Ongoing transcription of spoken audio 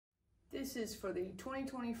This is for the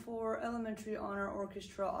 2024 Elementary Honor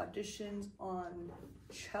Orchestra auditions on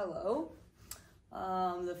cello.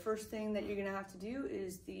 The first thing that you're going to have to do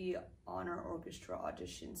is the Honor Orchestra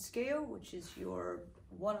Audition scale, which is your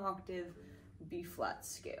 1-octave B-flat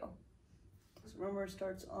scale. So remember, it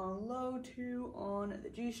starts on low 2 on the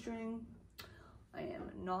G string. I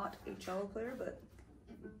am not a cello player, but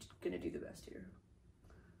I'm going to do the best here.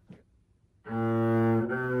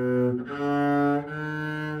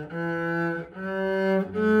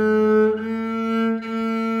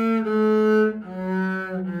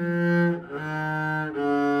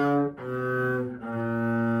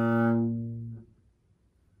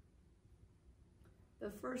 The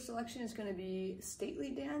first selection is going to be Stately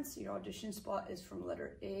Dance. Your audition spot is from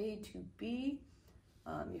letter A to B.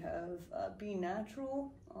 You have B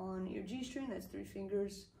natural on your G string, that's 3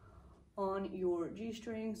 fingers on your G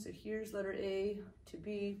string. So here's letter A to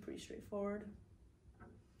B, pretty straightforward.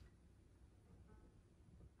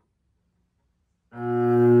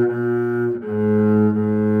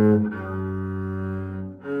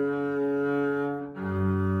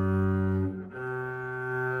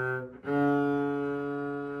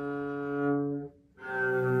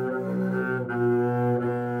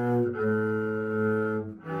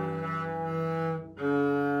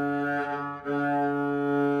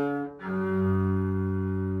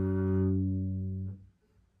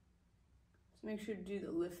 Make sure to do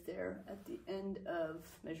the lift there at the end of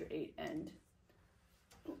measure 8 and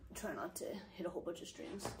try not to hit a whole bunch of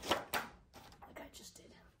strings like I just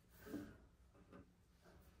did.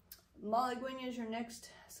 Malagueña is your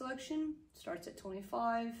next selection. Starts at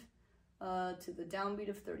 25 to the downbeat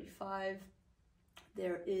of 35.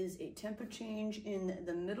 There is a tempo change in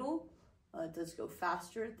the middle. It does go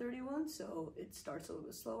faster at 31, so it starts a little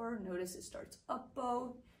bit slower. Notice it starts up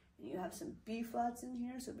bow. You have some B flats in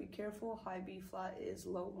here, so be careful. High B flat is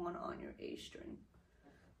low 1 on your A string.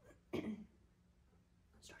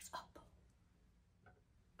 Starts up.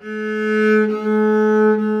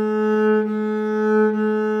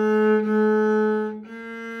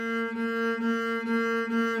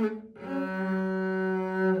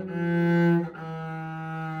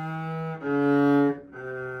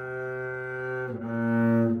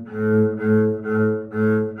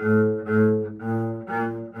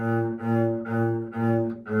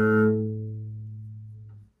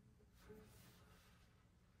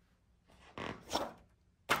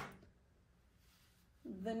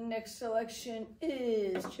 The next selection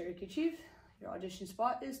is Cherokee Chief. Your audition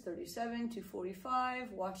spot is 37 to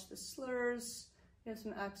 45. Watch the slurs. You have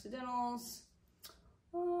some accidentals.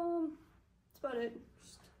 That's about it.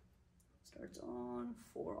 Just starts on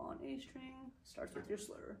 4 on A string. Starts with your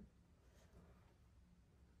slur.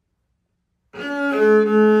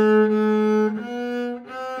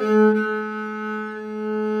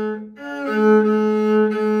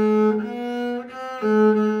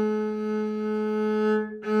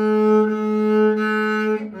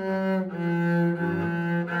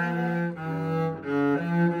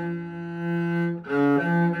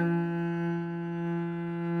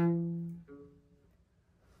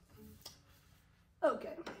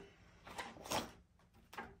 Okay.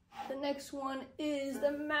 The next one is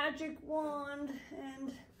the Magic Wand,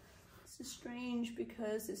 and this is strange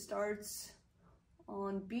because it starts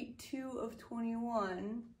on beat 2 of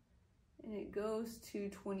 21 and it goes to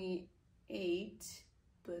 28,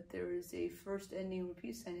 but there is a first ending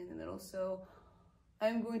repeat sign in the middle, so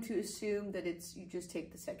I'm going to assume that you just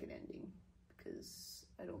take the second ending because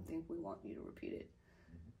I don't think we want you to repeat it.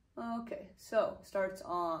 Okay, so starts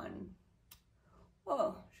on,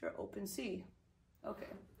 oh, sure, open C. Okay.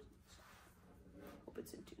 Hope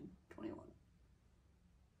it's in tune. 21.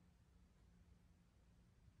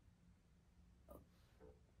 Oh.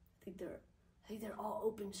 I think they're all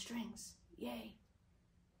open strings. Yay.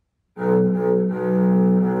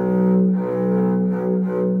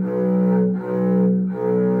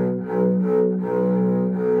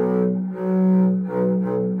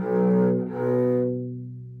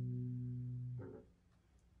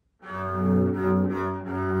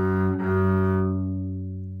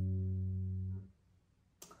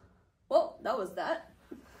 Well, that was that.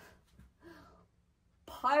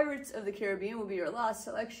 Pirates of the Caribbean will be your last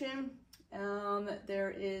selection.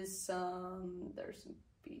 There's some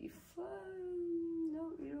B flat.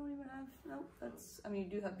 No, you don't even have, no, I mean, you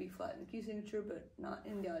do have B flat in the key signature, but not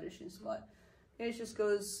in the audition spot. Okay, it just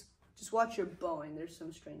goes, just watch your bowing. There's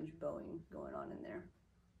some strange bowing going on in there.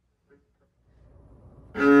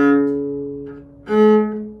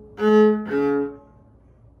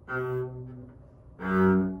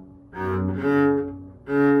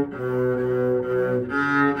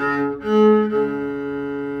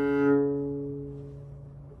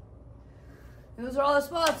 those are all the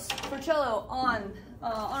spots for cello on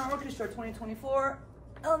Orchestra 2024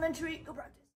 Elementary. Go practice.